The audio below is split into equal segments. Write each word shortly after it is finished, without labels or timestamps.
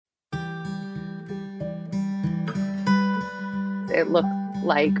it looks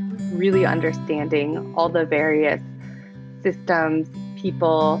like really understanding all the various systems,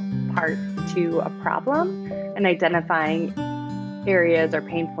 people, parts to a problem and identifying areas or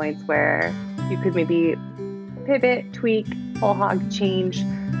pain points where you could maybe pivot, tweak, whole hog change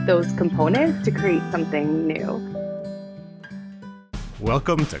those components to create something new.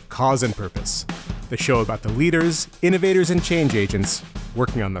 Welcome to Cause and Purpose, the show about the leaders, innovators, and change agents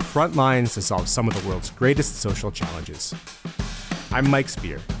working on the front lines to solve some of the world's greatest social challenges. I'm Mike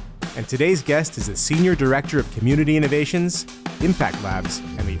Spear, and today's guest is the Senior Director of Community Innovations, Impact Labs,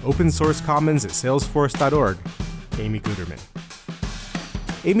 and the Open Source Commons at Salesforce.org, Amy Guterman.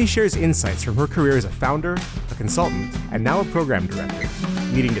 Amy shares insights from her career as a founder, a consultant, and now a program director,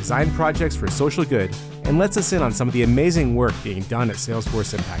 leading design projects for social good, and lets us in on some of the amazing work being done at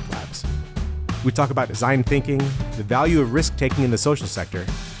Salesforce Impact Labs. We talk about design thinking, the value of risk-taking in the social sector,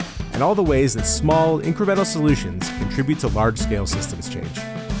 and all the ways that small, incremental solutions contribute to large-scale systems change.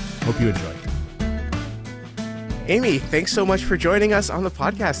 Hope you enjoy. Amy, thanks so much for joining us on the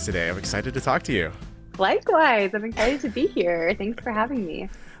podcast today. I'm excited to talk to you. Likewise, I'm excited to be here. Thanks for having me.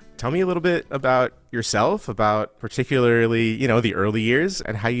 Tell me a little bit about yourself, about particularly, the early years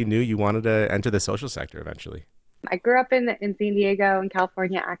and how you knew you wanted to enter the social sector eventually. I grew up in San Diego in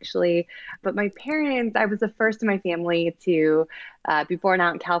California, actually, but my parents, I was the first in my family to be born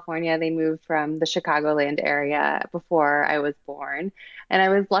out in California. They moved from the Chicagoland area before I was born. And I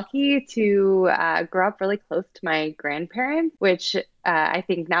was lucky to grow up really close to my grandparents, which I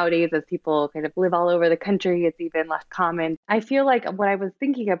think nowadays, as people kind of live all over the country, it's even less common. I feel like when I was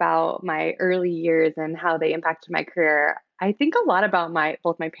thinking about my early years and how they impacted my career, I think a lot about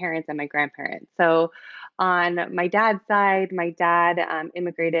both my parents and my grandparents. So on my dad's side, my dad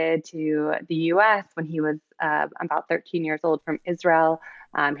immigrated to the US when he was about 13 years old from Israel.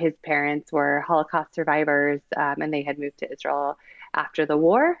 His parents were Holocaust survivors, and they had moved to Israel after the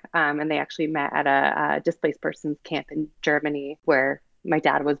war. And they actually met at a displaced persons camp in Germany where my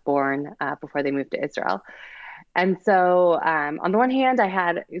dad was born before they moved to Israel. And so on the one hand, I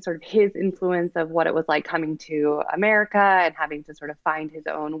had sort of his influence of what it was like coming to America and having to sort of find his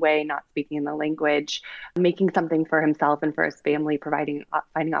own way, not speaking the language, making something for himself and for his family,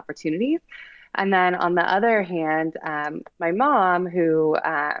 finding opportunities. And then on the other hand, my mom, who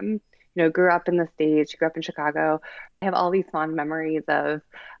grew up in the States, she grew up in Chicago. I have all these fond memories of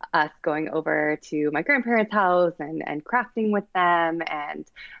us going over to my grandparents' house and crafting with them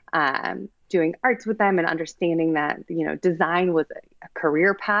and doing arts with them and understanding that, design was a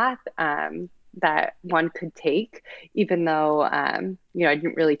career path that one could take, even though, I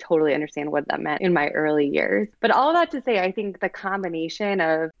didn't really totally understand what that meant in my early years. But all of that to say, I think the combination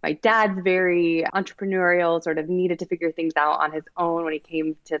of my dad's very entrepreneurial, sort of needed to figure things out on his own when he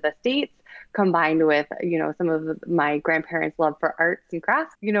came to the States, combined with, some of my grandparents' love for arts and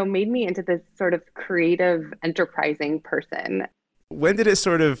crafts, made me into this sort of creative, enterprising person. When did it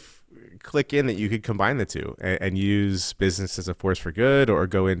sort of click in that you could combine the two and use business as a force for good or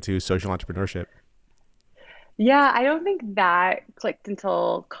go into social entrepreneurship? Yeah, I don't think that clicked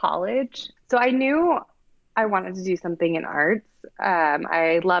until college. So I knew I wanted to do something in arts.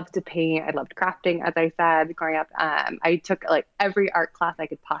 I loved to paint. I loved crafting, as I said, growing up. I took like every art class I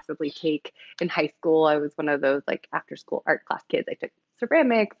could possibly take in high school. I was one of those like after school art class kids. I took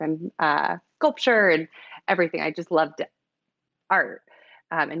ceramics and sculpture and everything. I just loved art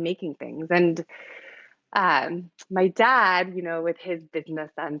and making things. And my dad, with his business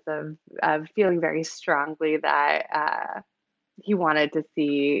sense of feeling very strongly that he wanted to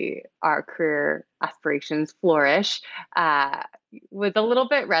see our career aspirations flourish, was a little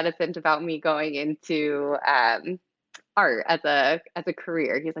bit reticent about me going into art as a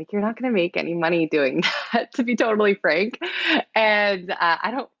career. He's like, "You're not going to make any money doing that," to be totally frank. And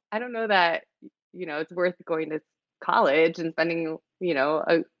I don't know that it's worth going to college and spending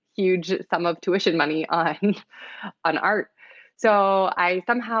a huge sum of tuition money on art. So I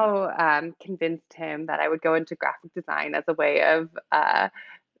somehow convinced him that I would go into graphic design as a way of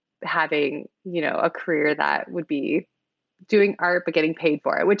having a career that would be doing art but getting paid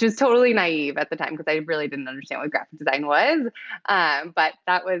for it, which is totally naive at the time because I really didn't understand what graphic design was. But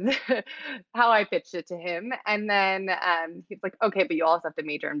that was how I pitched it to him. And then he's like, "Okay, but you also have to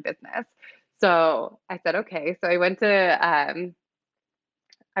major in business." So I said, "Okay." So I went to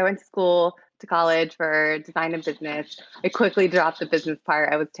school to college for design and business. I quickly dropped the business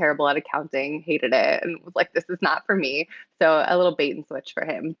part. I was terrible at accounting, hated it, and was like, "This is not for me." So a little bait and switch for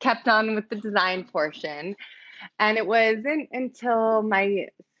him. Kept on with the design portion. And it wasn't until my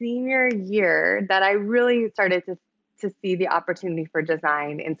senior year that I really started to to see the opportunity for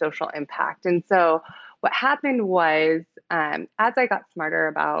design in social impact. And so what happened was, as I got smarter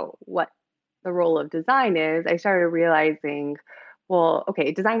about what the role of design is, I started realizing, well,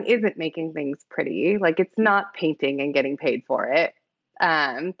 okay, design isn't making things pretty. Like it's not painting and getting paid for it.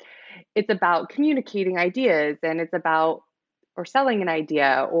 Um, it's about communicating ideas, and it's about or selling an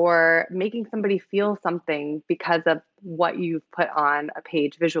idea or making somebody feel something because of what you've put on a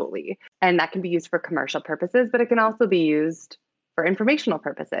page visually. And that can be used for commercial purposes, but it can also be used for informational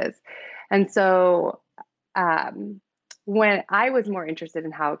purposes. And so um, when I was more interested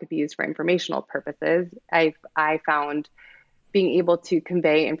in how it could be used for informational purposes, I found being able to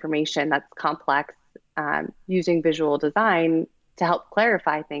convey information that's complex using visual design to help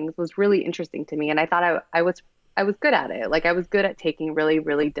clarify things was really interesting to me. And I thought I was good at it. Like I was good at taking really,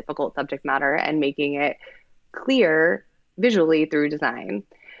 really difficult subject matter and making it clear visually through design.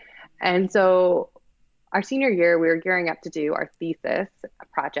 And so our senior year, we were gearing up to do our thesis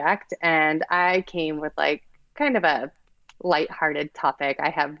project, and I came with like kind of a lighthearted topic. I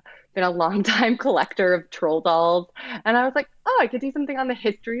have been a long time collector of troll dolls, and I was like, oh, I could do something on the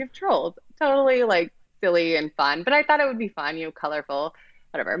history of trolls. Totally like silly and fun, but I thought it would be fun, colorful,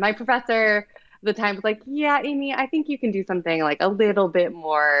 whatever. My professor at the time was like, yeah, Amy, I think you can do something like a little bit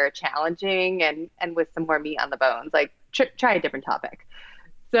more challenging and with some more meat on the bones. Like try a different topic.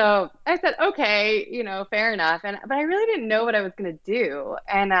 So I said, okay, fair enough. But I really didn't know what I was going to do.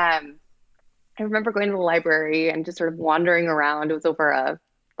 And I remember going to the library and just sort of wandering around. It was over a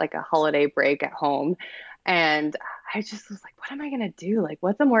holiday break at home. And I just was like, what am I going to do? Like,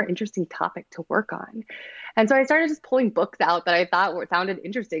 what's a more interesting topic to work on? And so I started just pulling books out that I thought sounded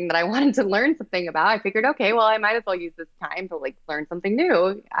interesting, that I wanted to learn something about. I figured, okay, well, I might as well use this time to like learn something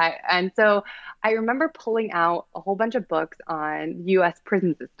new. And so I remember pulling out a whole bunch of books on US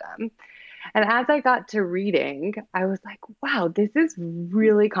prison system. And as I got to reading, I was like, wow, this is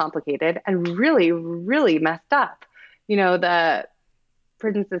really complicated and really, really messed up. The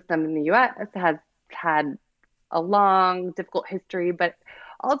prison system in the US has had a long, difficult history, but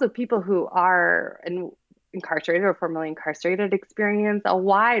also people who are incarcerated or formerly incarcerated experience a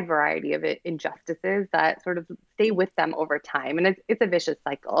wide variety of injustices that sort of stay with them over time. And it's a vicious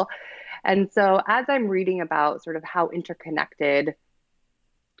cycle. And so as I'm reading about sort of how interconnected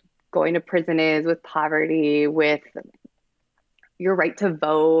going to prison is with poverty, with your right to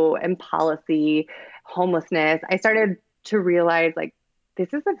vote and policy, homelessness, I started to realize like,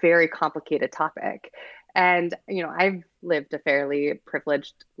 this is a very complicated topic. And, I've lived a fairly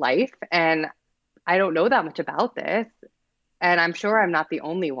privileged life and I don't know that much about this. And I'm sure I'm not the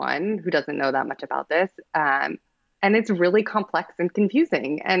only one who doesn't know that much about this. And it's really complex and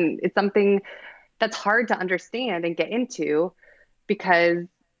confusing. And it's something that's hard to understand and get into because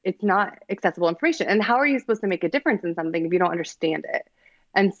it's not accessible information. And how are you supposed to make a difference in something if you don't understand it?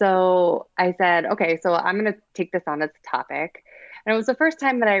 And so I said, okay, so I'm going to take this on as a topic. And it was the first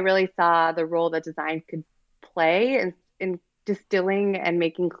time that I really saw the role that design could play in distilling and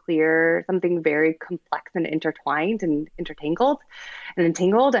making clear something very complex and intertwined and intertangled and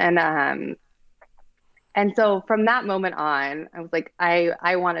entangled. And so from that moment on, I was like,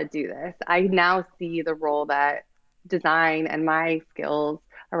 I want to do this. I now see the role that design and my skills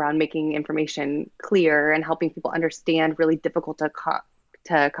around making information clear and helping people understand really difficult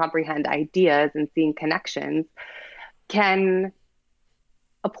to comprehend ideas and seeing connections can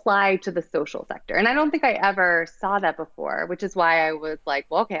apply to the social sector. And I don't think I ever saw that before, which is why I was like,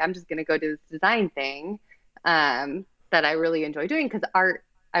 well, okay, I'm just going to go do this design thing that I really enjoy doing, because art,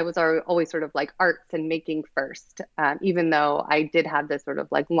 I was always sort of like arts and making first, even though I did have this sort of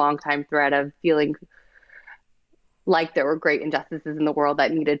like long time thread of feeling like there were great injustices in the world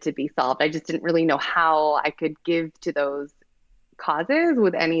that needed to be solved. I just didn't really know how I could give to those causes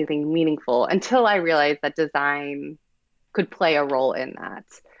with anything meaningful until I realized that design could play a role in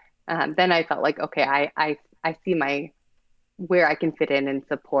that. Then I felt like, okay, I see where I can fit in and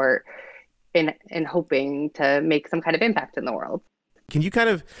support in hoping to make some kind of impact in the world. Can you kind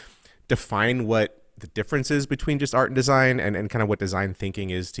of define what the difference is between just art and design and kind of what design thinking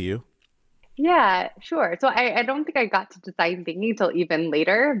is to you? Yeah, sure. So I don't think I got to design thinking until even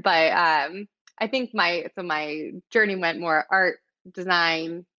later, but I think my journey went more art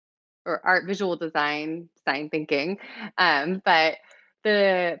design or art visual design thinking. But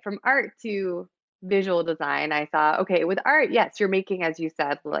from art to visual design, I saw, okay, with art, yes, you're making, as you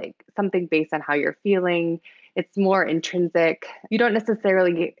said, like something based on how you're feeling. It's more intrinsic. You don't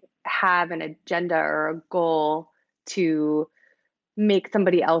necessarily have an agenda or a goal to make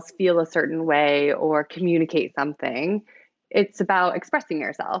somebody else feel a certain way or communicate something. It's about expressing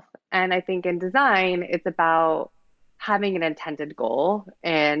yourself. And I think in design, it's about having an intended goal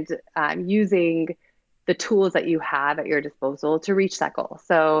and using the tools that you have at your disposal to reach that goal.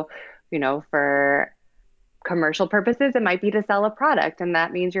 So, for commercial purposes, it might be to sell a product. And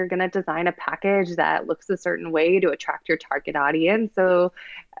that means you're going to design a package that looks a certain way to attract your target audience so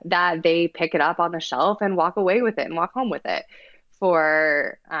that they pick it up on the shelf and walk away with it and walk home with it.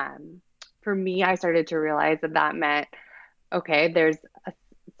 For for me, I started to realize that that meant, okay, there's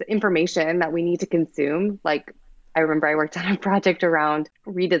information that we need to consume. Like, I remember I worked on a project around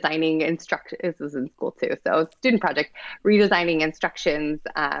redesigning instruction. This was in school too, so student project, redesigning instructions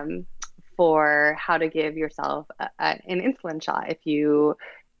for how to give yourself an insulin shot if you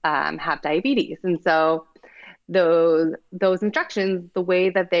have diabetes. And so those instructions, the way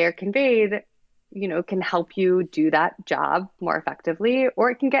that they are conveyed, can help you do that job more effectively,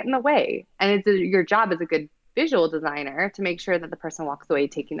 or it can get in the way. And your job as a good visual designer to make sure that the person walks away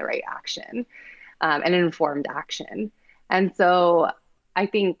taking the right action, and informed action. And so I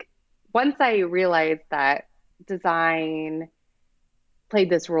think once I realized that design played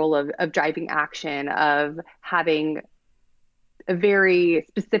this role of driving action, of having a very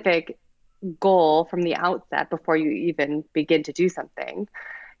specific goal from the outset before you even begin to do something,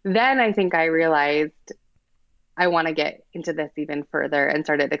 then I think I realized I want to get into this even further and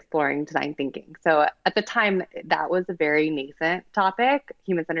started exploring design thinking. So at the time, that was a very nascent topic.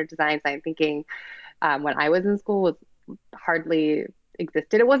 Human-centered design thinking, when I was in school, was hardly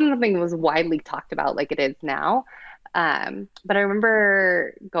existed. It wasn't something that was widely talked about like it is now. But I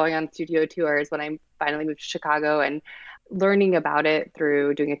remember going on studio tours when I finally moved to Chicago and learning about it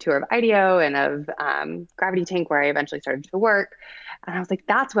through doing a tour of IDEO and of Gravity Tank, where I eventually started to work. And I was like,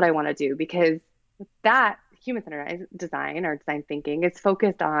 that's what I want to do, because that human-centered design or design thinking is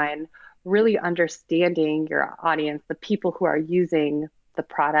focused on really understanding your audience, the people who are using the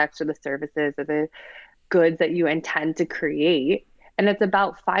products or the services or the goods that you intend to create. And it's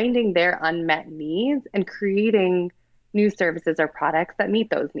about finding their unmet needs and creating new services or products that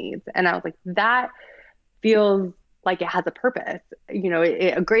meet those needs. And I was like, that feels like it has a purpose,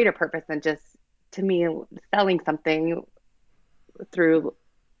 a greater purpose than just, to me, selling something through,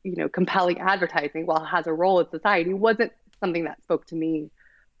 compelling advertising, while it has a role in society, wasn't something that spoke to me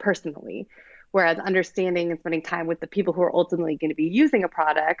personally. Whereas understanding and spending time with the people who are ultimately going to be using a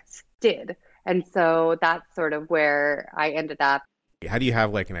product did. And so that's sort of where I ended up. How do you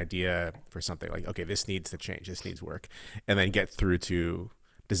have like an idea for something like, okay, this needs to change, this needs work, and then get through to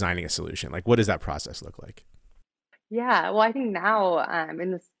designing a solution? Like, what does that process look like? Yeah, well, I think now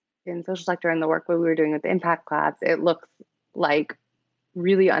in social sector and the work that we were doing with the Impact Labs, it looks like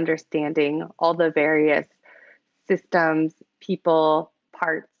really understanding all the various systems, people,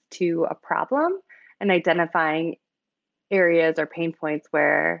 parts to a problem, and identifying areas or pain points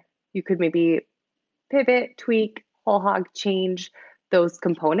where you could maybe pivot, tweak, whole hog change those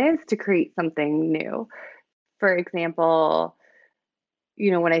components to create something new. For example,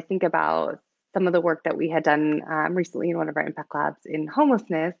 when I think about some of the work that we had done recently in one of our impact labs in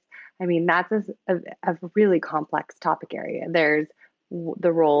homelessness, I mean, that's a really complex topic area. There's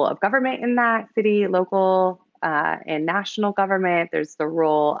the role of government in that, city, local, and national government. There's the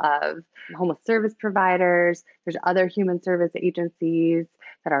role of homeless service providers. There's other human service agencies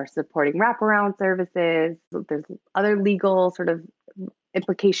that are supporting wraparound services. There's other legal sort of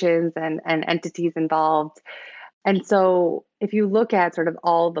implications and entities involved. And so if you look at sort of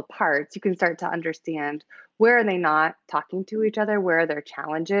all the parts, you can start to understand, where are they not talking to each other? Where are their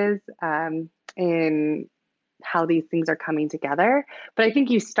challenges in how these things are coming together? But I think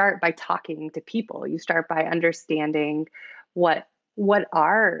you start by talking to people. You start by understanding what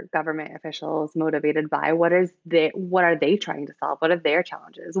are government officials motivated by? What are they trying to solve? What are their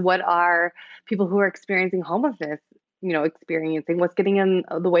challenges? What are people who are experiencing homelessness experiencing? What's getting in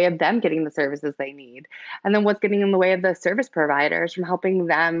the way of them getting the services they need? And then what's getting in the way of the service providers from helping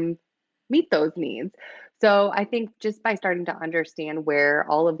them meet those needs? So I think just by starting to understand where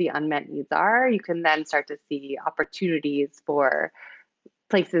all of the unmet needs are, you can then start to see opportunities for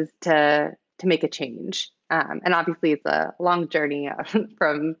places to make a change. And obviously it's a long journey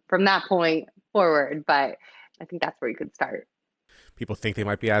from that point forward, but I think that's where you could start. People think they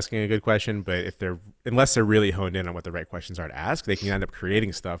might be asking a good question, but unless they're really honed in on what the right questions are to ask, they can end up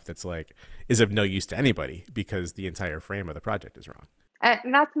creating stuff that's like is of no use to anybody because the entire frame of the project is wrong.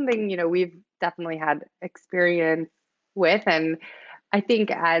 And that's something, we've definitely had experience with. And I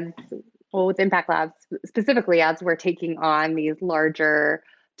think with Impact Labs specifically, as we're taking on these larger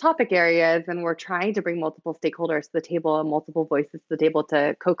topic areas and we're trying to bring multiple stakeholders to the table and multiple voices to the table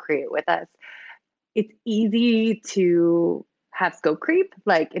to co-create with us, it's easy to have scope creep.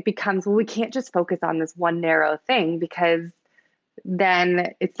 Like it becomes, well, we can't just focus on this one narrow thing because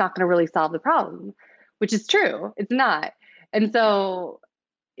then it's not going to really solve the problem, which is true. It's not. And so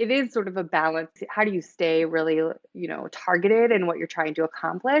it is sort of a balance. How do you stay really, targeted in what you're trying to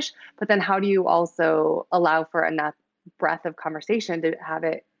accomplish? But then how do you also allow for enough breadth of conversation to have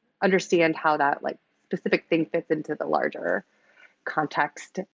it understand how that like specific thing fits into the larger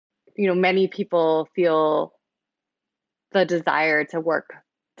context? Many people feel the desire to work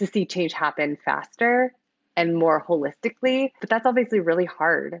to see change happen faster and more holistically, but that's obviously really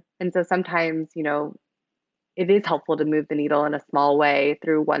hard. And so sometimes, it is helpful to move the needle in a small way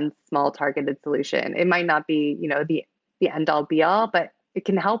through one small targeted solution. It might not be, the end all be all, but it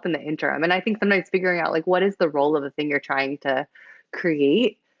can help in the interim. And I think sometimes figuring out like what is the role of the thing you're trying to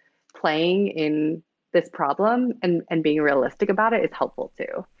create playing in this problem and being realistic about it is helpful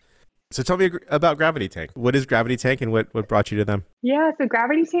too. So tell me about Gravity Tank. What is Gravity Tank and what brought you to them? Yeah, so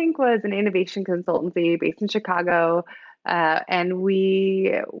Gravity Tank was an innovation consultancy based in Chicago. And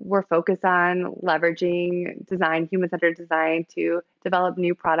we were focused on leveraging design, human-centered design to develop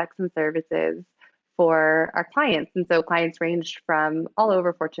new products and services for our clients. And so clients ranged from all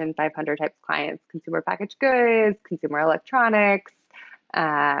over Fortune 500 type clients, consumer packaged goods, consumer electronics,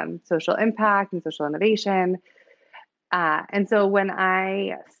 social impact and social innovation. And so when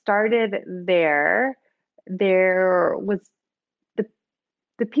I started there was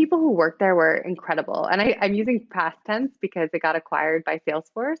the the people who worked there were incredible. And I'm using past tense because it got acquired by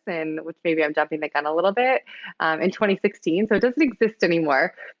Salesforce, and which maybe I'm jumping the gun a little bit, in 2016. So it doesn't exist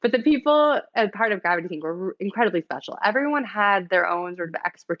anymore. But the people as part of Gravity Team were incredibly special. Everyone had their own sort of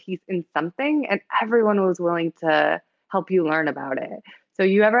expertise in something, and everyone was willing to help you learn about it. So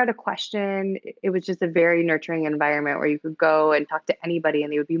you ever had a question, it was just a very nurturing environment where you could go and talk to anybody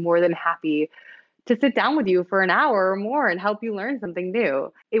and they would be more than happy to sit down with you for an hour or more and help you learn something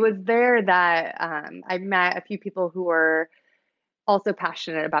new. It was there that I met a few people who were also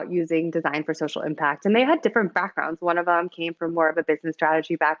passionate about using design for social impact. And they had different backgrounds. One of them came from more of a business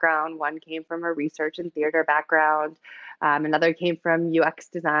strategy background, one came from a research and theater background, another came from UX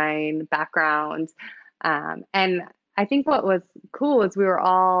design background. And I think what was cool is we were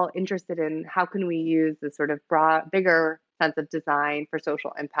all interested in how can we use this sort of broad, bigger sense of design for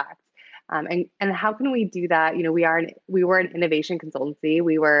social impact. And how can we do that? We were an innovation consultancy.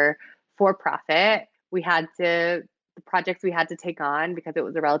 We were for profit. We had to the projects we had to take on because it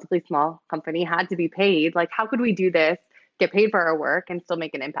was a relatively small company had to be paid. Like, how could we do this, get paid for our work, and still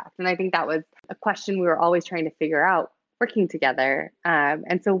make an impact? And I think that was a question we were always trying to figure out working together.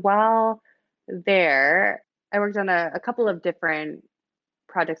 And so while there, I worked on a couple of different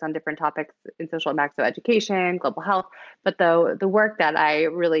projects on different topics in social impact, so education, global health. But the work that I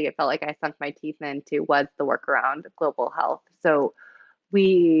really felt like I sunk my teeth into was the work around global health. So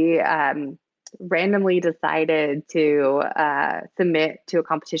we randomly decided to submit to a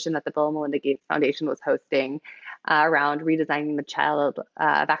competition that the Bill and Melinda Gates Foundation was hosting around redesigning the child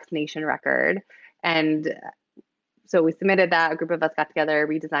vaccination record. And so we submitted that. A group of us got together,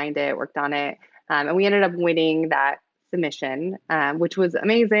 redesigned it, worked on it, and we ended up winning that submission, which was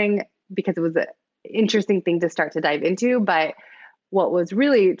amazing because it was an interesting thing to start to dive into. But what was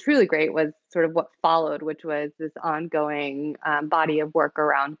really, truly great was sort of what followed, which was this ongoing body of work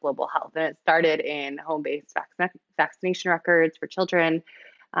around global health. And it started in home-based vaccination records for children,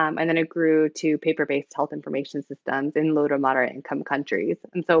 and then it grew to paper-based health information systems in low to moderate income countries.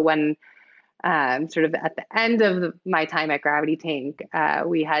 And so when sort of at the end of my time at Gravity Tank,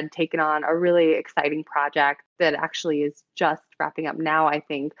 we had taken on a really exciting project that actually is just wrapping up now, I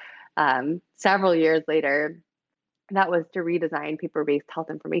think, several years later. That was to redesign paper-based health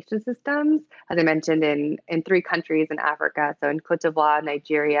information systems, as I mentioned, in 3 countries in Africa, so in Cote d'Ivoire,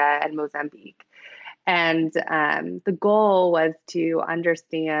 Nigeria, and Mozambique. And the goal was to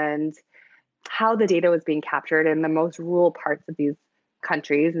understand how the data was being captured in the most rural parts of these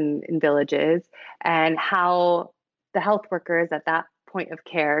countries and in villages, and how the health workers at that point of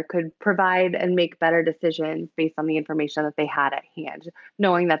care could provide and make better decisions based on the information that they had at hand,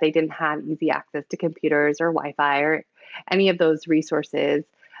 knowing that they didn't have easy access to computers or Wi-Fi or any of those resources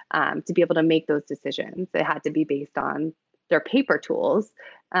to be able to make those decisions. It had to be based on their paper tools.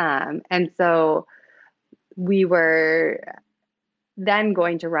 And so we were then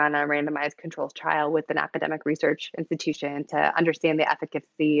going to run a randomized controls trial with an academic research institution to understand the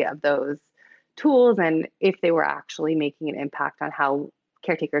efficacy of those tools and if they were actually making an impact on how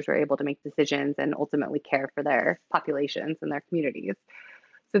caretakers were able to make decisions and ultimately care for their populations and their communities.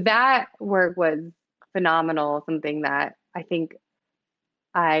 So that work was phenomenal, something that I think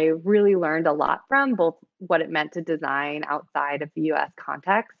I really learned a lot from, both what it meant to design outside of the US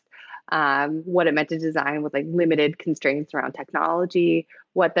context, what it meant to design with like limited constraints around technology,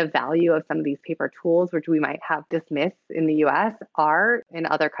 what the value of some of these paper tools, which we might have dismissed in the US, are in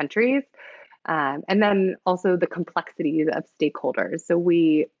other countries. And then also the complexities of stakeholders. So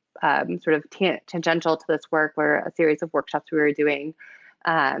we sort of tangential to this work were a series of workshops we were doing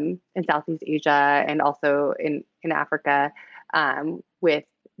in Southeast Asia and also in Africa with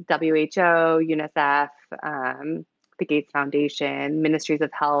WHO, UNICEF, the Gates Foundation, ministries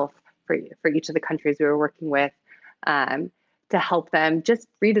of health for each of the countries we were working with, to help them just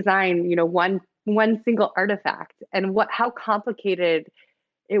redesign, one single artifact, and how complicated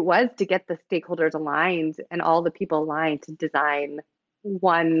it was to get the stakeholders aligned and all the people aligned to design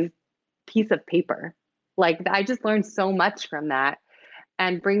one piece of paper. Like, I just learned so much from that.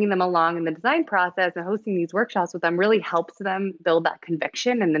 And bringing them along in the design process and hosting these workshops with them really helps them build that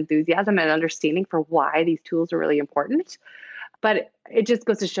conviction and enthusiasm and understanding for why these tools are really important. But it just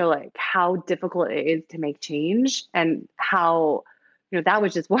goes to show like how difficult it is to make change, and how, that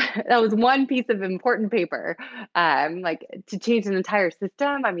was just one piece of important paper. Like, to change an entire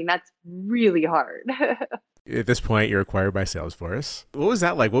system, I mean, that's really hard. At this point, you're acquired by Salesforce. What was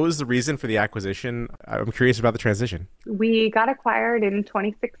that like? What was the reason for the acquisition? I'm curious about the transition. We got acquired in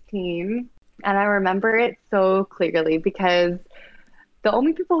 2016, and I remember it so clearly because the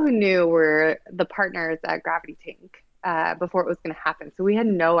only people who knew were the partners at Gravity Tank before it was going to happen. So we had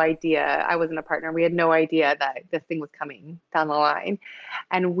no idea. I wasn't a partner. We had no idea that this thing was coming down the line.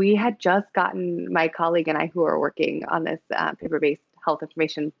 And we had just gotten, my colleague and I, who were working on this paper-based health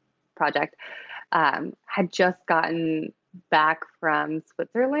information project, had just gotten back from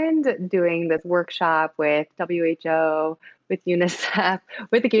Switzerland doing this workshop with WHO, with UNICEF,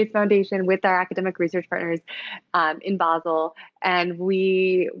 with the Gates Foundation, with our academic research partners in Basel. And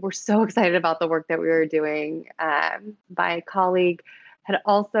we were so excited about the work that we were doing. My colleague had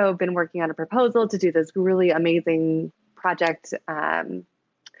also been working on a proposal to do this really amazing project I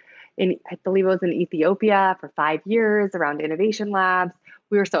believe it was in Ethiopia for 5 years around innovation labs.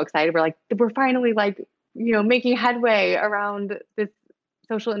 We were so excited. We're finally making headway around this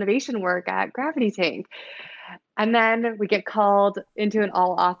social innovation work at Gravity Tank. And then we get called into an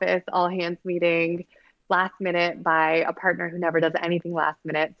all office, all hands meeting last minute by a partner who never does anything last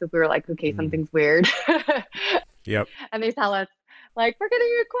minute. So we were like, okay, something's weird. Yep. And they tell us, like, we're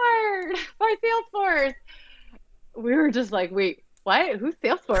getting acquired by Salesforce. We were just like, wait, what? Who's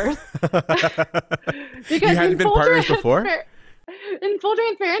Salesforce? Because you hadn't been partners before? In full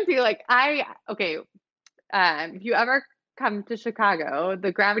transparency, if you ever come to Chicago,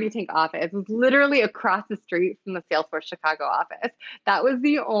 the Gravity Tank office was literally across the street from the Salesforce Chicago office. That was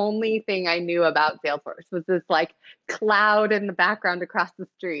the only thing I knew about Salesforce, was this like cloud in the background across the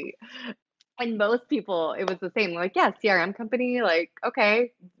street. And most people, it was the same. Like, yeah, CRM company, like,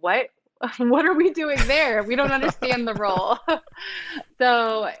 okay, what are we doing there? We don't understand the role.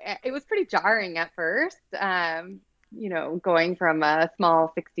 So it was pretty jarring at first, going from a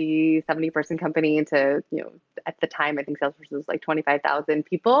small 60, 70 person company to, at the time, I think Salesforce was like 25,000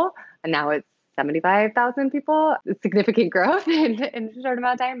 people, and now it's 75,000 people. It's significant growth in a short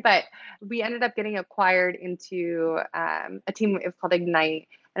amount of time. But we ended up getting acquired into a team. It was called Ignite,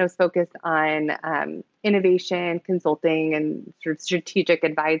 and it was focused on innovation, consulting, and sort of strategic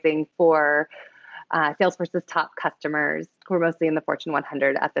advising for Salesforce's top customers, who were mostly in the Fortune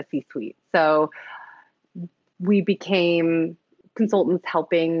 100 at the C-suite. So we became consultants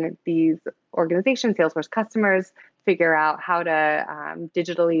helping these organizations, Salesforce customers, figure out how to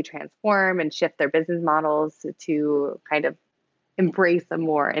digitally transform and shift their business models to kind of embrace a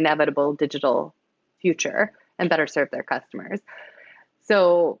more inevitable digital future and better serve their customers.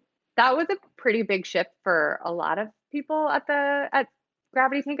 So that was a pretty big shift for a lot of people at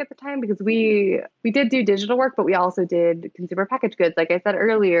Gravity Tank at the time, because we did do digital work, but we also did consumer packaged goods, like I said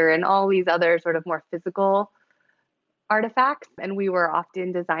earlier, and all these other sort of more physical artifacts. And we were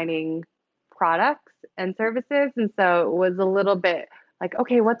often designing products and services. And so it was a little bit like,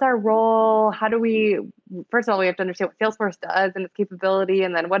 okay, what's our role? First of all, we have to understand what Salesforce does and its capability.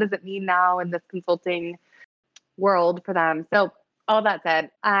 And then what does it mean now in this consulting world for them? So all that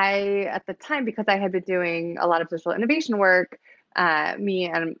said, at the time, because I had been doing a lot of digital innovation work,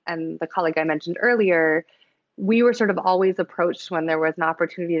 me and the colleague I mentioned earlier, we were sort of always approached when there was an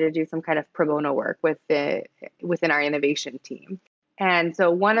opportunity to do some kind of pro bono work within our innovation team. And so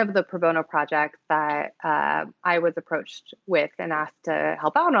one of the pro bono projects that I was approached with and asked to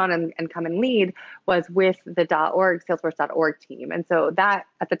help out on and come and lead was with the .org, Salesforce.org team. And so that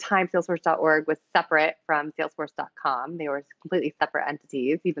at the time, Salesforce.org was separate from Salesforce.com. They were completely separate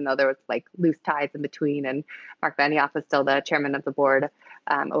entities, even though there was like loose ties in between. And Mark Benioff was still the chairman of the board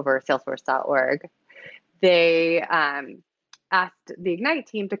over Salesforce.org. They asked the Ignite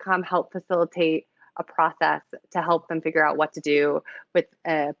team to come help facilitate a process to help them figure out what to do with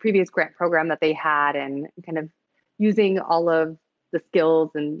a previous grant program that they had and kind of using all of the skills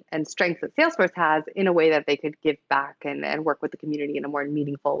and strengths that Salesforce has in a way that they could give back and work with the community in a more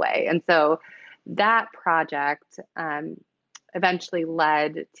meaningful way. And so that project eventually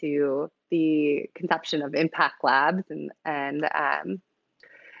led to the conception of Impact Labs. And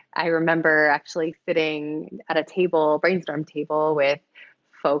I remember actually sitting at a table, brainstorm table with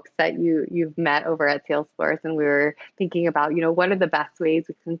folks that you've met over at Salesforce, and we were thinking about, what are the best ways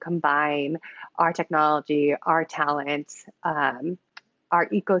we can combine our technology, our talent, our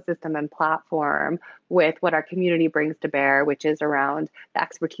ecosystem and platform with what our community brings to bear, which is around the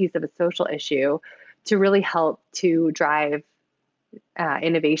expertise of a social issue, to really help to drive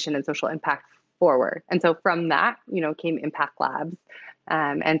innovation and social impact forward. And so from that, came Impact Labs.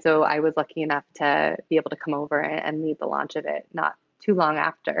 And so I was lucky enough to be able to come over and lead the launch of it not too long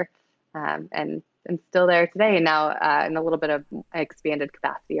after. And I'm still there today, and now in a little bit of expanded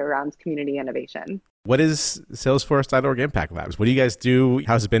capacity around community innovation. What is Salesforce.org Impact Labs? What do you guys do?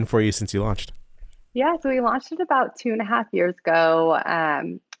 How's it been for you since you launched? Yeah, so we launched it about 2.5 years ago.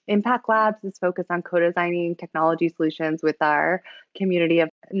 Impact Labs is focused on co-designing technology solutions with our community of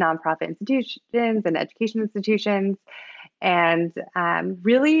nonprofit institutions and education institutions. And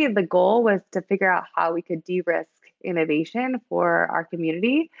really, the goal was to figure out how we could de-risk innovation for our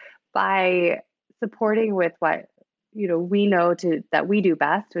community by supporting with what we know that we do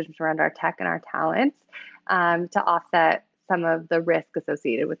best, which is around our tech and our talents, to offset some of the risk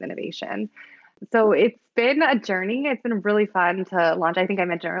associated with innovation. So it's been a journey. It's been really fun to launch. I think I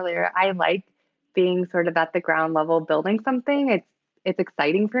mentioned earlier, I like being sort of at the ground level building something. It's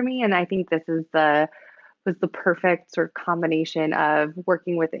exciting for me, and I think this was the perfect sort of combination of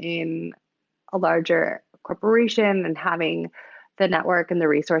working within a larger corporation and having the network and the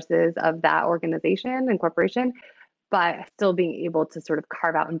resources of that organization and corporation, but still being able to sort of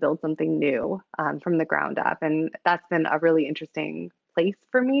carve out and build something new from the ground up. And that's been a really interesting place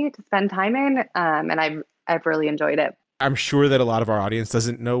for me to spend time in, and I've really enjoyed it. I'm sure that a lot of our audience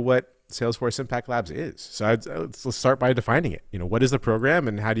doesn't know what Salesforce Impact Labs is. So let's start by defining it. What is the program,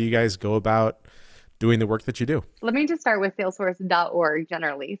 and how do you guys go about doing the work that you do? Let me just start with Salesforce.org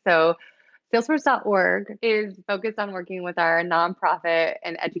generally. So Salesforce.org is focused on working with our nonprofit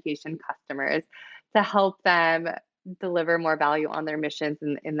and education customers to help them deliver more value on their missions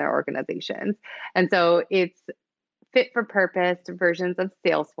in their organizations. And so it's fit for purpose versions of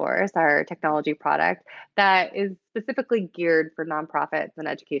Salesforce, our technology product, that is specifically geared for nonprofits and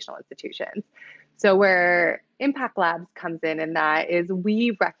educational institutions. So where Impact Labs comes in that is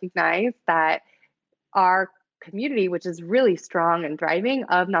we recognize that our community, which is really strong and driving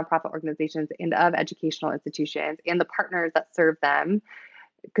of nonprofit organizations and of educational institutions and the partners that serve them,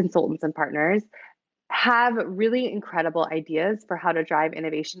 consultants and partners, have really incredible ideas for how to drive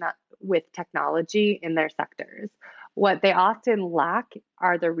innovation with technology in their sectors. What they often lack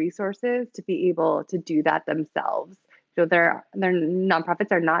are the resources to be able to do that themselves. So their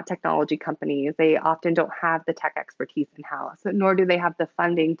nonprofits are not technology companies. They often don't have the tech expertise in-house, nor do they have the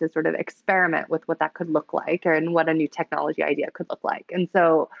funding to sort of experiment with what that could look like and what a new technology idea could look like. And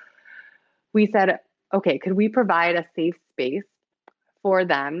so we said, okay, could we provide a safe space for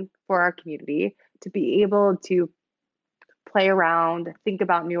them, for our community, to be able to play around, think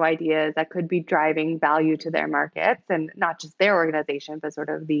about new ideas that could be driving value to their markets and not just their organization, but sort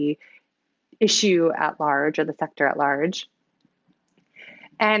of the issue at large or the sector at large?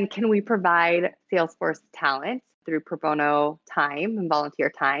 And can we provide Salesforce talent through pro bono time and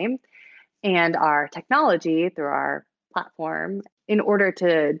volunteer time and our technology through our platform in order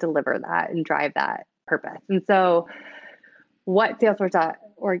to deliver that and drive that purpose? And so what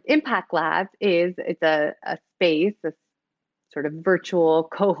Salesforce.org Impact Labs is, it's a space, a sort of virtual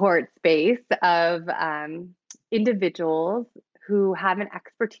cohort space of individuals who have an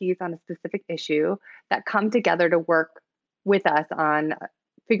expertise on a specific issue that come together to work with us on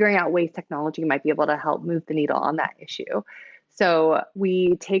figuring out ways technology might be able to help move the needle on that issue. So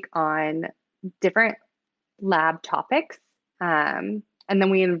we take on different lab topics, and then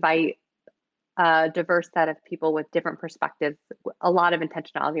we invite a diverse set of people with different perspectives, a lot of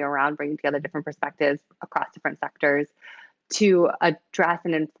intentionality around bringing together different perspectives across different sectors to address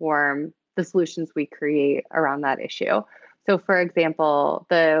and inform the solutions we create around that issue. So, for example,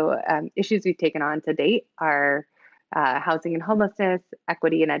 the issues we've taken on to date are housing and homelessness,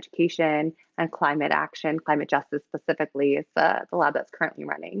 equity and education, and climate action. Climate justice specifically is the lab that's currently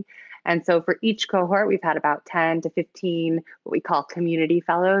running. And so for each cohort, we've had about 10 to 15 what we call community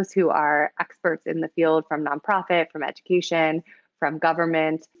fellows, who are experts in the field from nonprofit, from education, from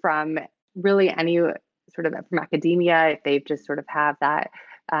government, from really any sort of from academia, if they've just sort of have that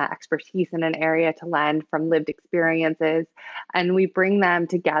expertise in an area to lend from lived experiences. And we bring them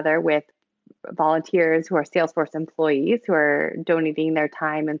together with volunteers who are Salesforce employees who are donating their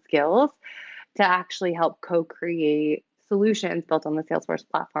time and skills to actually help co-create solutions built on the Salesforce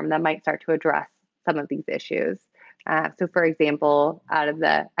platform that might start to address some of these issues. So, for example, out of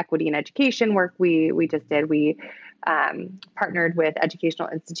the equity and education work we just did, we partnered with educational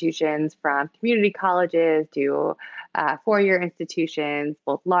institutions from community colleges to four-year institutions,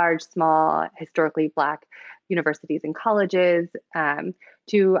 both large, small, historically Black universities and colleges,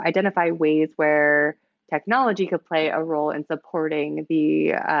 to identify ways where technology could play a role in supporting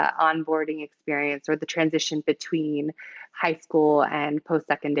the onboarding experience or the transition between high school and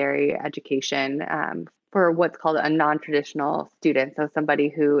post-secondary education for what's called a non-traditional student. So somebody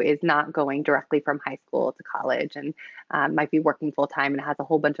who is not going directly from high school to college and might be working full-time and has a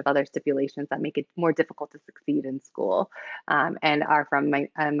whole bunch of other stipulations that make it more difficult to succeed in school and are from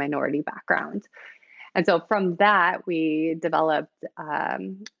a minority background. And so from that, we developed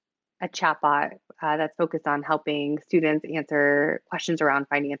a chatbot that's focused on helping students answer questions around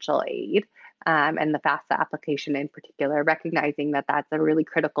financial aid and the FAFSA application in particular, recognizing that that's a really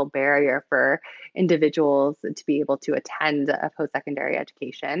critical barrier for individuals to be able to attend a post-secondary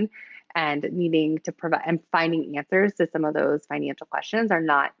education, and needing to provide and finding answers to some of those financial questions are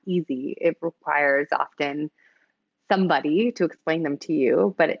not easy. It requires often somebody to explain them to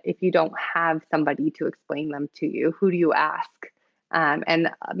you, but if you don't have somebody to explain them to you, who do you ask? And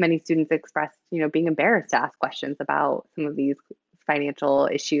many students expressed, being embarrassed to ask questions about some of these financial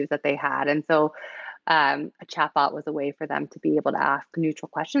issues that they had. And so a chatbot was a way for them to be able to ask neutral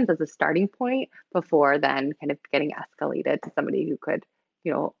questions as a starting point before then kind of getting escalated to somebody who could,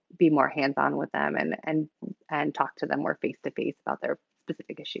 be more hands-on with them and talk to them more face-to-face about their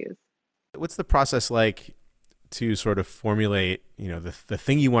specific issues. What's the process like to sort of formulate, the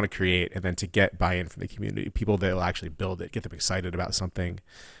thing you want to create, and then to get buy-in from the community, people that will actually build it, get them excited about something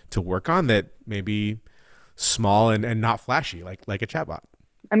to work on that may be small and not flashy, like a chatbot?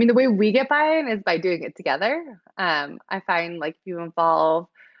 I mean, the way we get buy-in is by doing it together. I find like if you involve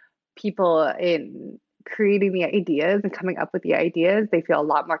people in creating the ideas and coming up with the ideas, they feel a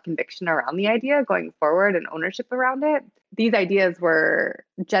lot more conviction around the idea going forward and ownership around it. These ideas were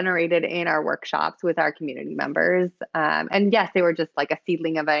generated in our workshops with our community members. And yes, they were just like a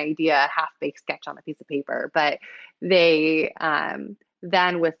seedling of an idea, a half-baked sketch on a piece of paper, but they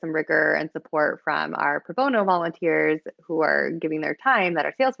then with some rigor and support from our pro bono volunteers who are giving their time, that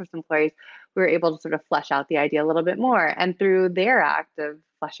are Salesforce employees, we were able to sort of flesh out the idea a little bit more. And through their act of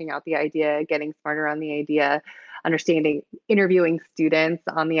fleshing out the idea, getting smarter on the idea, understanding, interviewing students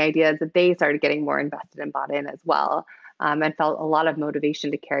on the ideas, that they started getting more invested and bought in as well, and felt a lot of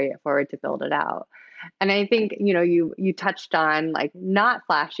motivation to carry it forward to build it out. And I think, you touched on like not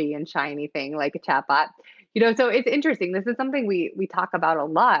flashy and shiny thing like a chatbot. So it's interesting. This is something we talk about a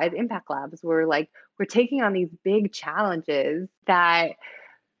lot at Impact Labs. We're taking on these big challenges that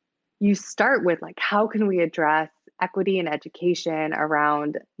you start with, like, how can we address equity and education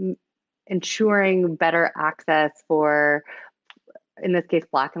around ensuring better access for, in this case,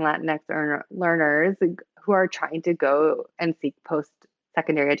 Black and Latinx learners who are trying to go and seek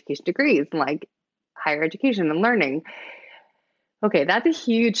post-secondary education degrees and like higher education and learning. Okay, that's a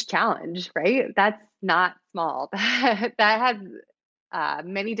huge challenge, right? That's not small. That has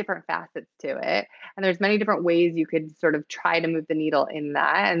many different facets to it. And there's many different ways you could sort of try to move the needle in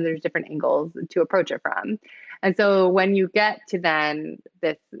that. And there's different angles to approach it from. And so when you get to then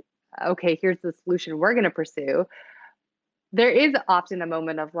this, okay, here's the solution we're going to pursue, there is often a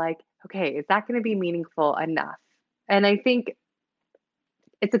moment of like, okay, is that going to be meaningful enough? And I think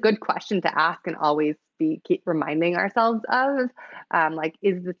it's a good question to ask and always keep reminding ourselves of, like,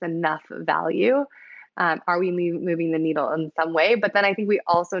 is this enough value? Are we moving the needle in some way? But then I think we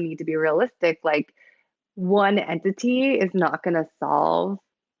also need to be realistic. Like, one entity is not going to solve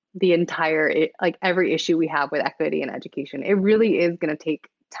the entire, like every issue we have with equity and education. It really is going to take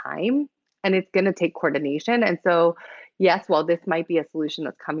time and it's going to take coordination. And so, yes, while this might be a solution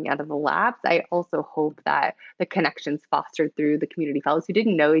that's coming out of the labs, I also hope that the connections fostered through the community fellows who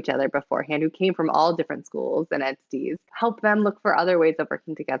didn't know each other beforehand, who came from all different schools and entities, help them look for other ways of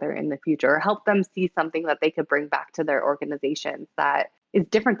working together in the future, or help them see something that they could bring back to their organizations that is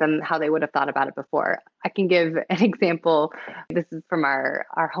different than how they would have thought about it before. I can give an example. This is from our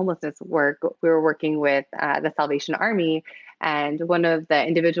homelessness work. We were working with the Salvation Army, and one of the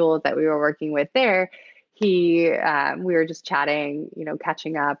individuals that we were working with there, we were just chatting,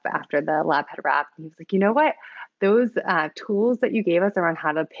 catching up after the lab had wrapped. And he was like, you know what? Those tools that you gave us around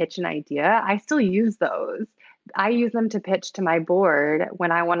how to pitch an idea, I still use those. I use them to pitch to my board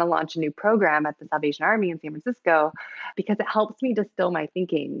when I want to launch a new program at the Salvation Army in San Francisco, because it helps me distill my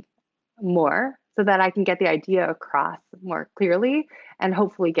thinking more so that I can get the idea across more clearly and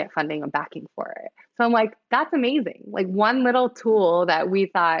hopefully get funding and backing for it. So I'm like, that's amazing. Like one little tool that we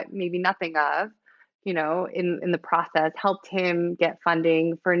thought maybe nothing of, in the process helped him get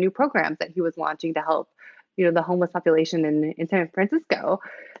funding for new programs that he was launching to help, the homeless population in San Francisco.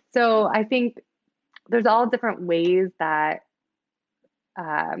 So I think there's all different ways that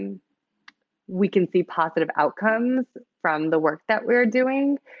we can see positive outcomes from the work that we're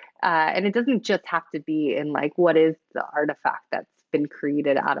doing. And it doesn't just have to be in like, what is the artifact that's been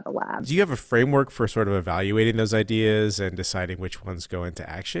created out of a lab. Do you have a framework for sort of evaluating those ideas and deciding which ones go into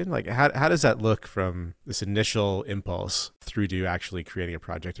action? Like how does that look from this initial impulse through to actually creating a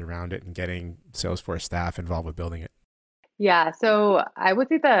project around it and getting Salesforce staff involved with building it? Yeah, so I would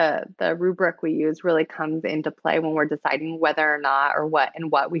say the rubric we use really comes into play when we're deciding whether or not or what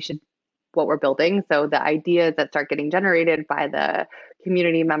we're building. So the ideas that start getting generated by the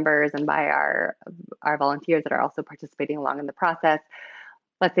community members and by our volunteers that are also participating along in the process.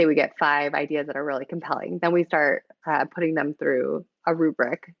 Let's say we get 5 ideas that are really compelling. Then we start putting them through a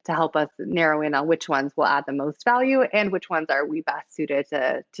rubric to help us narrow in on which ones will add the most value and which ones are we best suited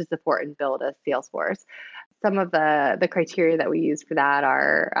to support and build a Salesforce. Some of the criteria that we use for that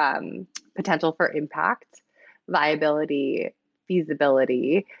are potential for impact, viability,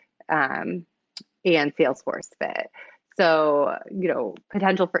 feasibility, and Salesforce fit. So,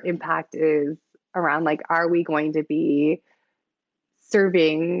 potential for impact is around like, are we going to be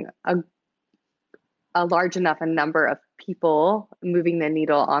serving a large enough a number of people, moving the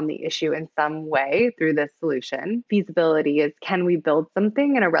needle on the issue in some way through this solution? Feasibility is, can we build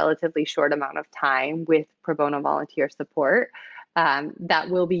something in a relatively short amount of time with pro bono volunteer support that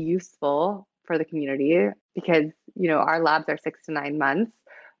will be useful for the community? Because, our labs are 6 to 9 months,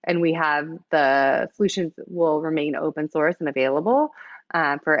 and we have the solutions will remain open source and available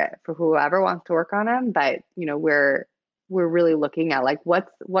for whoever wants to work on them. But, we're really looking at like what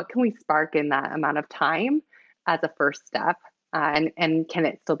can we spark in that amount of time as a first step, and can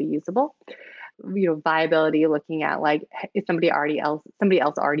it still be usable? Viability, looking at like, is somebody else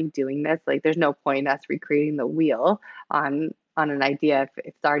already doing this? Like, there's no point us recreating the wheel on an idea if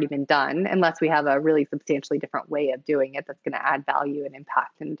it's already been done, unless we have a really substantially different way of doing it that's going to add value and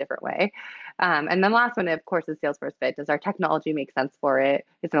impact in a different way. And then the last one, of course, is Salesforce fit. Does our technology make sense for it?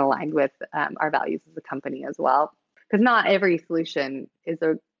 Is it aligned with our values as a company as well? Because not every solution is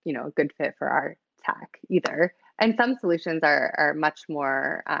a good fit for our tech either. And some solutions are much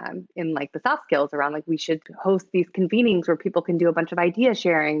more in like the soft skills around like, we should host these convenings where people can do a bunch of idea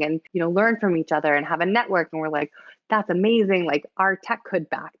sharing and learn from each other and have a network. And we're like, that's amazing. Like, our tech could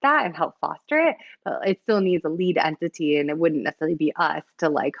back that and help foster it, but it still needs a lead entity, and it wouldn't necessarily be us to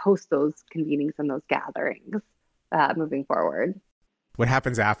like host those convenings and those gatherings moving forward. What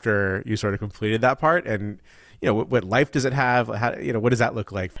happens after you sort of completed that part, and what life does it have? How, what does that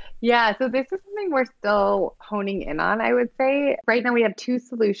look like? Yeah, so this is something we're still honing in on, I would say. Right now we have 2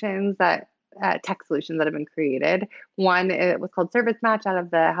 solutions tech solutions that have been created. One, it was called Service Match out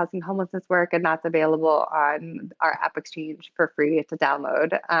of the housing homelessness work, and that's available on our App Exchange for free to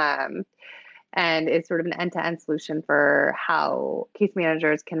download. And it's sort of an end-to-end solution for how case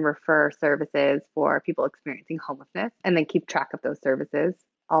managers can refer services for people experiencing homelessness and then keep track of those services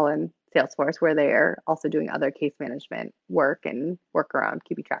all in Salesforce, where they are also doing other case management work and work around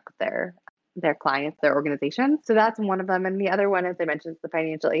keeping track of their clients, their organization. So that's one of them. And the other one, as I mentioned, is the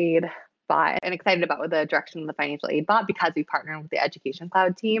financial aid bot, and excited about the direction of the financial aid bot because we partner with the Education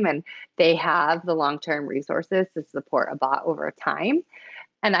Cloud team, and they have the long-term resources to support a bot over time.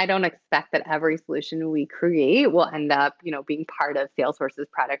 And I don't expect that every solution we create will end up, being part of Salesforce's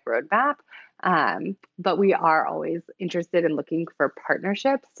product roadmap. But we are always interested in looking for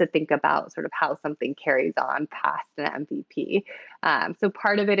partnerships to think about sort of how something carries on past an MVP. So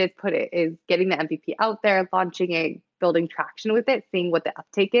part of it is getting the MVP out there, launching it, building traction with it, seeing what the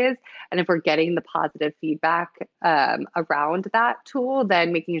uptake is. And if we're getting the positive feedback around that tool,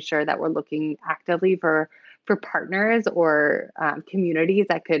 then making sure that we're looking actively for partners or communities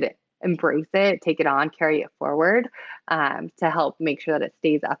that could embrace it, take it on, carry it forward to help make sure that it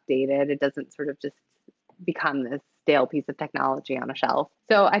stays updated. It doesn't sort of just become this stale piece of technology on a shelf.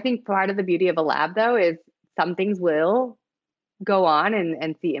 So I think part of the beauty of a lab, though, is some things will go on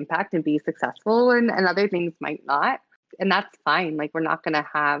and see impact and be successful, and other things might not. And that's fine. Like, we're not going to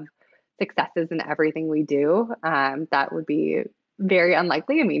have successes in everything we do. That would be very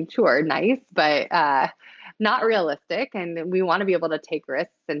unlikely. I mean, sure, nice, but not realistic. And we want to be able to take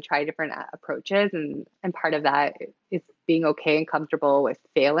risks and try different approaches. And part of that is being okay and comfortable with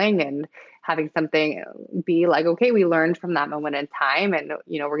failing and having something be like, okay, we learned from that moment in time, and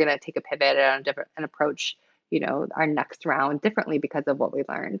we're going to take a pivot and an approach our next round differently because of what we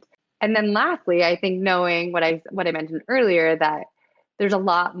learned. And then lastly, I think knowing what I mentioned earlier, that there's a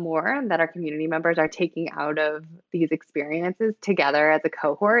lot more that our community members are taking out of these experiences together as a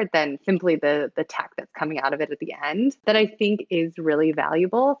cohort than simply the tech that's coming out of it at the end, that I think is really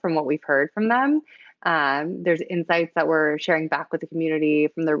valuable from what we've heard from them. There's insights that we're sharing back with the community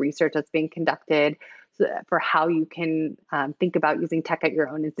from the research that's being conducted for how you can think about using tech at your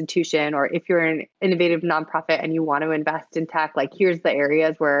own institution, or if you're an innovative nonprofit and you want to invest in tech, like, here's the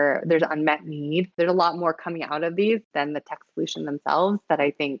areas where there's unmet need. There's a lot more coming out of these than the tech solution themselves that I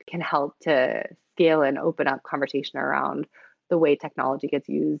think can help to scale and open up conversation around the way technology gets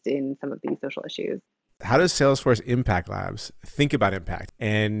used in some of these social issues. How does Salesforce Impact Labs think about impact,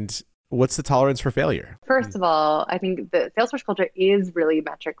 and what's the tolerance for failure? First of all, I think the Salesforce culture is really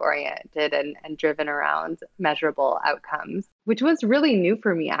metric oriented and driven around measurable outcomes, which was really new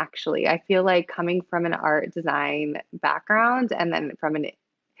for me, actually. I feel like coming from an art design background and then from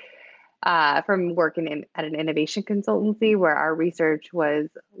working at an innovation consultancy where our research was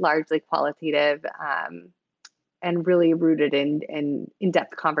largely qualitative and really rooted in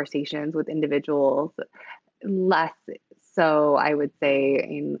in-depth conversations with individuals, less so I would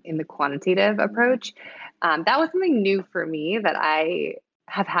say in the quantitative approach. That was something new for me that I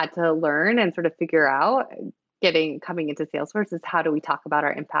have had to learn and sort of figure out coming into Salesforce, is how do we talk about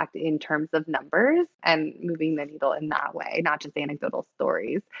our impact in terms of numbers and moving the needle in that way, not just anecdotal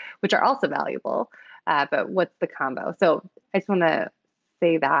stories, which are also valuable, but what's the combo? So I just want to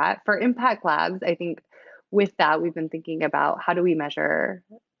say that for Impact Labs, I think with that, we've been thinking about how do we measure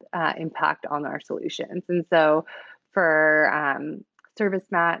impact on our solutions. And so for Service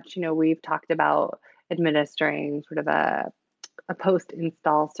Match, we've talked about administering sort of a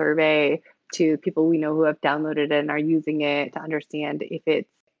post-install survey to people we know who have downloaded it and are using it to understand if it's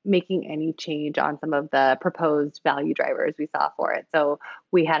making any change on some of the proposed value drivers we saw for it. So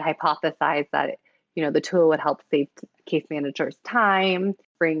we had hypothesized that the tool would help save case managers time,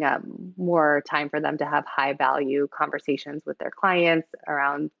 bring up more time for them to have high value conversations with their clients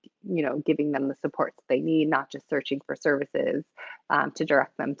around, giving them the supports they need, not just searching for services to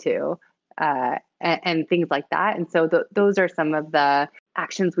direct them to, and things like that. And so those are some of the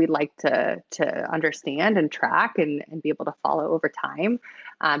actions we'd like to understand and track and be able to follow over time.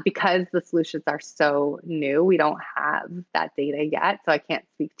 Because the solutions are so new, we don't have that data yet, so I can't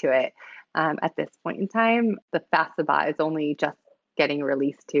speak to it at this point in time. The FAFSA is only just getting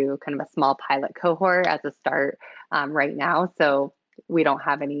released to kind of a small pilot cohort as a start right now. So we don't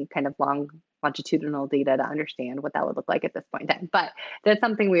have any kind of longitudinal data to understand what that would look like at this point in time. But that's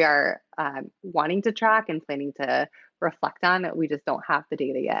something we are wanting to track and planning to reflect on. We just don't have the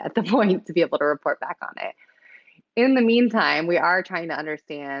data yet at the point to be able to report back on it. In the meantime, we are trying to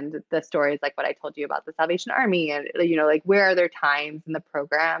understand the stories like what I told you about the Salvation Army, and like, where are there times in the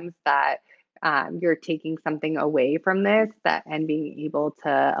programs that you're taking something away from this and being able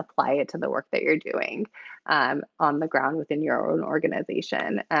to apply it to the work that you're doing on the ground within your own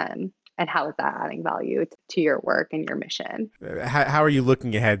organization, and how is that adding value to your work and your mission? How are you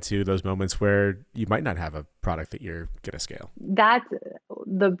looking ahead to those moments where you might not have a product that you're going to scale? That's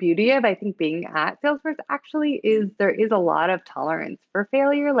the beauty of, I think, being at Salesforce actually, is there is a lot of tolerance for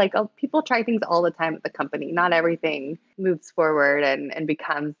failure. Like, people try things all the time at the company. Not everything moves forward and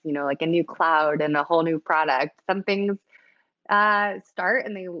becomes, like a new cloud and a whole new product. Some things start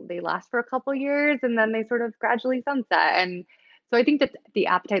and they last for a couple years, and then they sort of gradually sunset. And so I think that the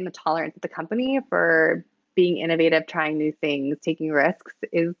appetite and the tolerance of the company for being innovative, trying new things, taking risks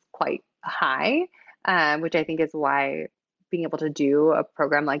is quite high, which I think is why being able to do a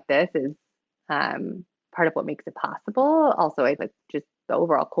program like this is part of what makes it possible. Also, I like just the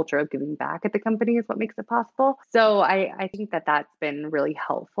overall culture of giving back at the company is what makes it possible. So I think that that's been really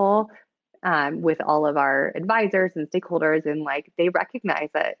helpful. with all of our advisors and stakeholders, and like they recognize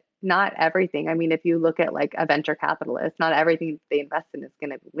that not everything. I mean, if you look at like a venture capitalist, not everything they invest in is going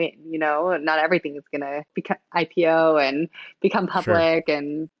to win, not everything is going to become IPO and become Sure. public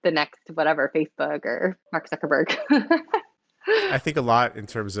and the next whatever, Facebook or Mark Zuckerberg. I think a lot in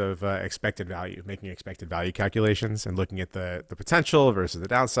terms of expected value, making expected value calculations and looking at the potential versus the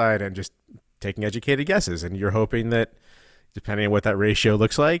downside and just taking educated guesses. And you're hoping that depending on what that ratio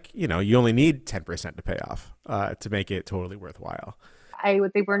looks like, you only need 10% to pay off to make it totally worthwhile. I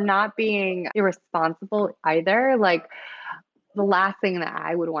would say we're not being irresponsible either. Like the last thing that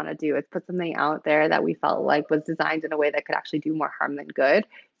I would want to do is put something out there that we felt like was designed in a way that could actually do more harm than good.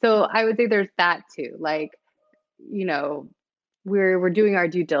 So I would say there's that too. Like, you know, we're doing our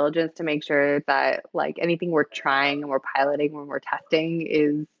due diligence to make sure that like anything we're trying and we're piloting when we're testing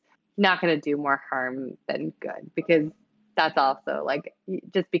is not going to do more harm than good, because that's also like,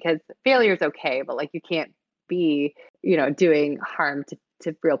 just because failure is okay, but like you can't be doing harm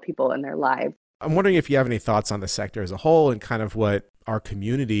to real people in their lives. I'm wondering if you have any thoughts on the sector as a whole and kind of what our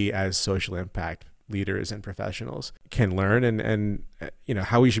community as social impact leaders and professionals can learn and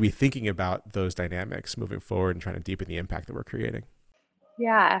how we should be thinking about those dynamics moving forward and trying to deepen the impact that we're creating.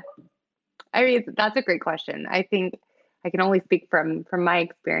 Yeah, I mean, that's a great question. I think I can only speak from my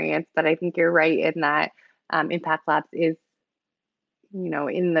experience, but I think you're right in that Impact Labs is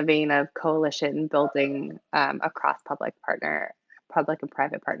in the vein of coalition building across public and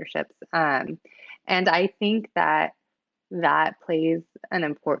private partnerships. And I think that plays an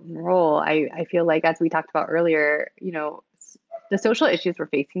important role. I feel like, as we talked about earlier, the social issues we're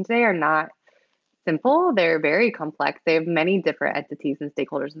facing today are not simple. They're very complex. They have many different entities and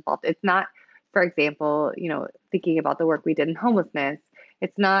stakeholders involved. It's not, for example, thinking about the work we did in homelessness,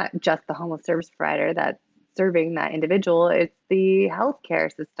 it's not just the homeless service provider that's serving that individual. It's the healthcare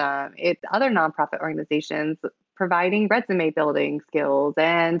system. It's other nonprofit organizations providing resume building skills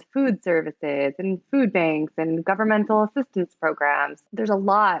and food services and food banks and governmental assistance programs. There's a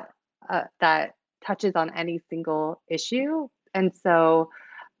lot that touches on any single issue. And so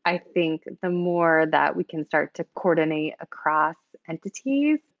I think the more that we can start to coordinate across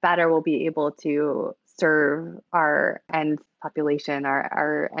entities, better we'll be able to serve our end population,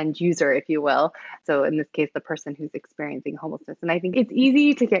 our end user, if you will. So in this case, the person who's experiencing homelessness. And I think it's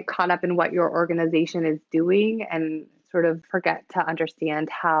easy to get caught up in what your organization is doing and sort of forget to understand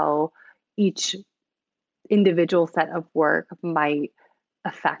how each individual set of work might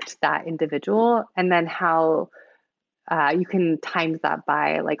affect that individual, and then how you can times that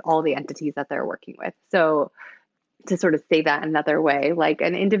by like all the entities that they're working with. So to sort of say that another way, like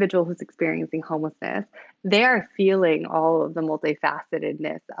an individual who's experiencing homelessness, they are feeling all of the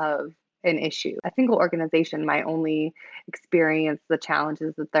multifacetedness of an issue. A single organization might only experience the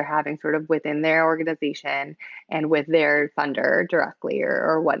challenges that they're having sort of within their organization and with their funder directly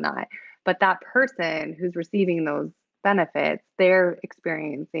or whatnot. But that person who's receiving those benefits, they're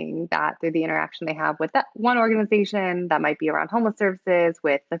experiencing that through the interaction they have with that one organization that might be around homeless services,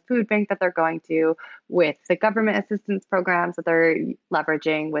 with the food bank that they're going to, with the government assistance programs that they're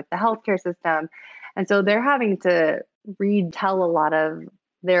leveraging, with the healthcare system. And so they're having to retell a lot of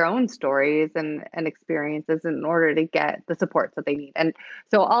their own stories and experiences in order to get the supports that they need. And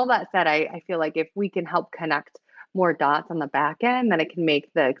so all that said, I feel like if we can help connect more dots on the back end, then it can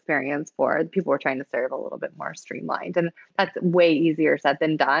make the experience for the people we're trying to serve a little bit more streamlined. And that's way easier said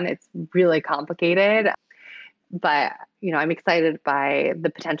than done. It's really complicated. But, I'm excited by the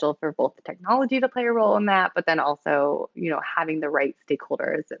potential for both the technology to play a role in that, but then also, having the right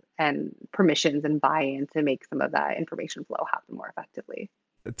stakeholders and permissions and buy-in to make some of that information flow happen more effectively.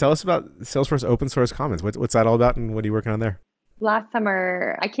 Tell us about Salesforce Open Source Commons. What's that all about, and what are you working on there? Last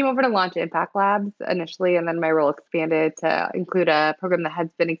summer, I came over to launch Impact Labs initially, and then my role expanded to include a program that has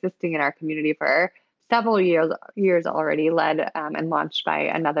been existing in our community for several years already, led and launched by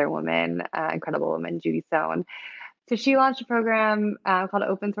another woman, incredible woman, Judy Sohn. So she launched a program called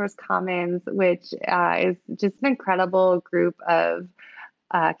Open Source Commons, which is just an incredible group of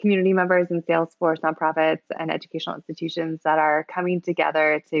community members in Salesforce, nonprofits, and educational institutions that are coming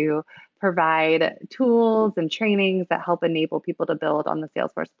together to provide tools and trainings that help enable people to build on the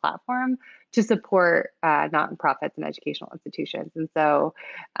Salesforce platform to support nonprofits and educational institutions. And so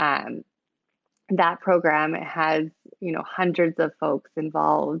that program has, hundreds of folks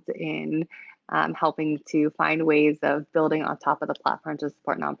involved in helping to find ways of building on top of the platform to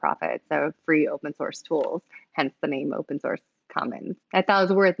support nonprofits. So free open source tools, hence the name Open Source Commons. I thought it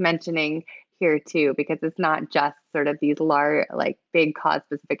was worth mentioning here too, because it's not just sort of these large, like big cause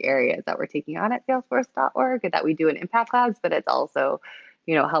specific areas that we're taking on at salesforce.org that we do in Impact Labs, but it's also,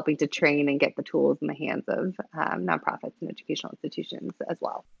 helping to train and get the tools in the hands of nonprofits and educational institutions as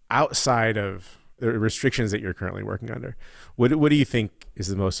well. Outside of the restrictions that you're currently working under, what do you think is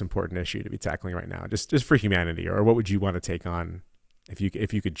the most important issue to be tackling right now, just for humanity, or what would you want to take on if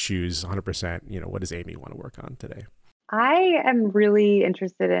you could choose 100%? What does Amy want to work on today? I am really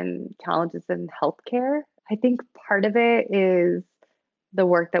interested in challenges in healthcare. I think part of it is the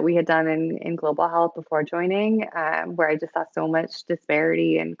work that we had done in global health before joining, where I just saw so much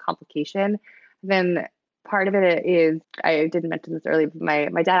disparity and complication. Then part of it is, I didn't mention this earlier, but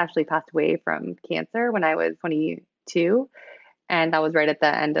my dad actually passed away from cancer when I was 22. And that was right at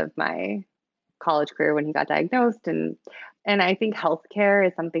the end of my college career when he got diagnosed. And I think healthcare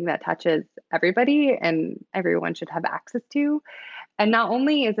is something that touches everybody and everyone should have access to. And not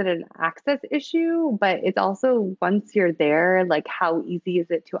only is it an access issue, but it's also, once you're there, like, how easy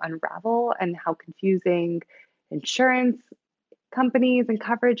is it to unravel, and how confusing insurance companies and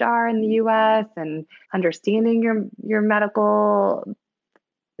coverage are in the US, and understanding your medical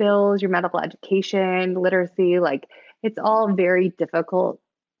bills, your medical education, literacy, like, it's all very difficult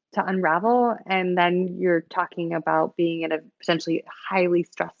to unravel. And then you're talking about being in a potentially highly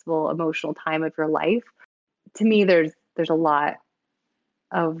stressful emotional time of your life. To me, there's a lot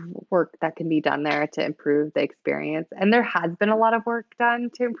of work that can be done there to improve the experience. And there has been a lot of work done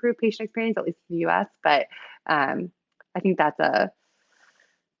to improve patient experience, at least in the US. But I think that's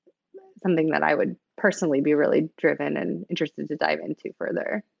something that I would personally be really driven and interested to dive into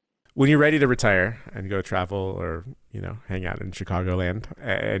further. When you're ready to retire and go travel or, hang out in Chicagoland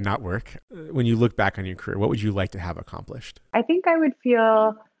and not work, when you look back on your career, what would you like to have accomplished? I think I would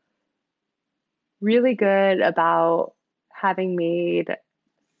feel really good about having made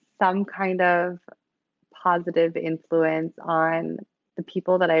some kind of positive influence on the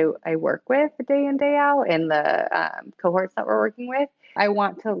people that I work with day in, day out, and the cohorts that we're working with. I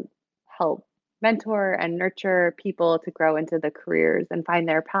want to help mentor and nurture people to grow into the careers and find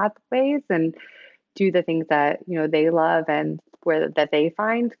their pathways and do the things that they love and that they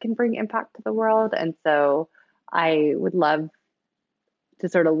find can bring impact to the world. And so I would love to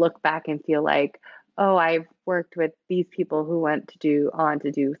sort of look back and feel like, oh, I've worked with these people who went to do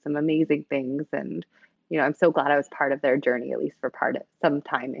some amazing things. And, I'm so glad I was part of their journey, at least for some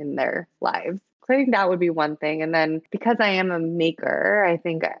time in their lives. So I think that would be one thing. And then because I am a maker, I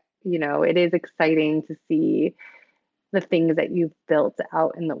think, it is exciting to see the things that you've built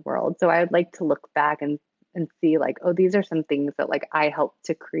out in the world. So I would like to look back and see, like, oh, these are some things that, like, I helped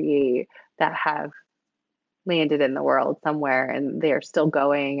to create that have landed in the world somewhere, and they're still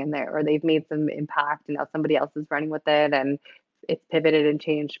going, and they've made some impact, and now somebody else is running with it and it's pivoted and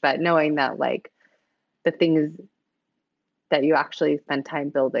changed. But knowing that, like, the things that you actually spend time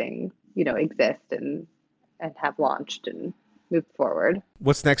building, exist and have launched and moved forward.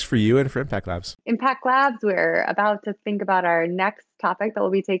 What's next for you and for Impact Labs? Impact Labs, we're about to think about our next topic that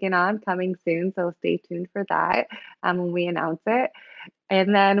we'll be taking on coming soon. So stay tuned for that when we announce it.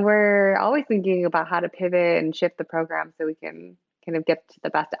 And then we're always thinking about how to pivot and shift the program so we can kind of get to the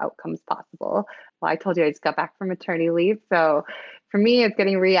best outcomes possible. Well, I told you I just got back from maternity leave. So for me, it's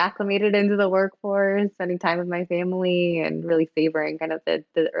getting reacclimated into the workforce, spending time with my family, and really savoring kind of the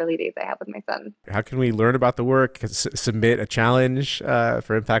early days I have with my son. How can we learn about the work, submit a challenge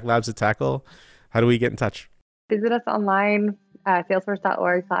for Impact Labs to tackle? How do we get in touch? Visit us online,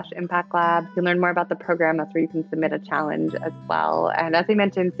 salesforce.org/impactlab. You can learn more about the program. That's where you can submit a challenge as well. And as I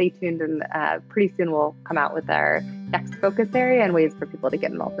mentioned, stay tuned, and pretty soon we'll come out with our next focus area and ways for people to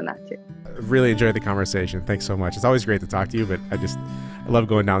get involved in that too. Really enjoyed the conversation. Thanks so much. It's always great to talk to you, but I love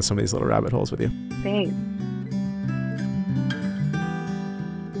going down some of these little rabbit holes with you. Thanks.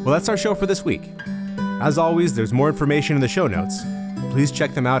 Well, that's our show for this week. As always, there's more information in the show notes. Please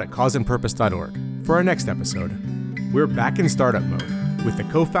check them out at causeandpurpose.org. For our next episode, we're back in startup mode with the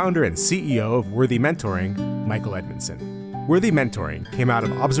co-founder and CEO of Worthy Mentoring, Michael Edmondson. Worthy Mentoring came out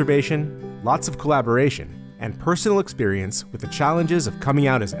of observation, lots of collaboration, and personal experience with the challenges of coming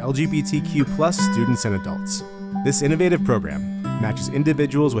out as LGBTQ+ students and adults. This innovative program matches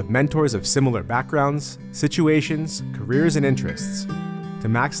individuals with mentors of similar backgrounds, situations, careers, and interests to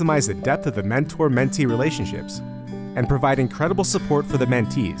maximize the depth of the mentor-mentee relationships and provide incredible support for the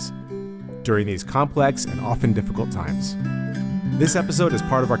mentees during these complex and often difficult times. This episode is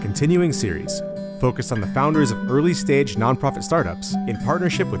part of our continuing series focused on the founders of early-stage nonprofit startups in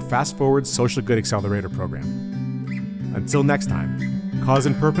partnership with Fast Forward's Social Good Accelerator program. Until next time, Cause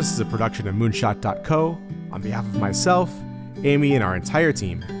and Purpose is a production of Moonshot.co. On behalf of myself, Amy, and our entire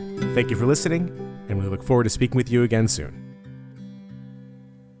team, thank you for listening, and we look forward to speaking with you again soon.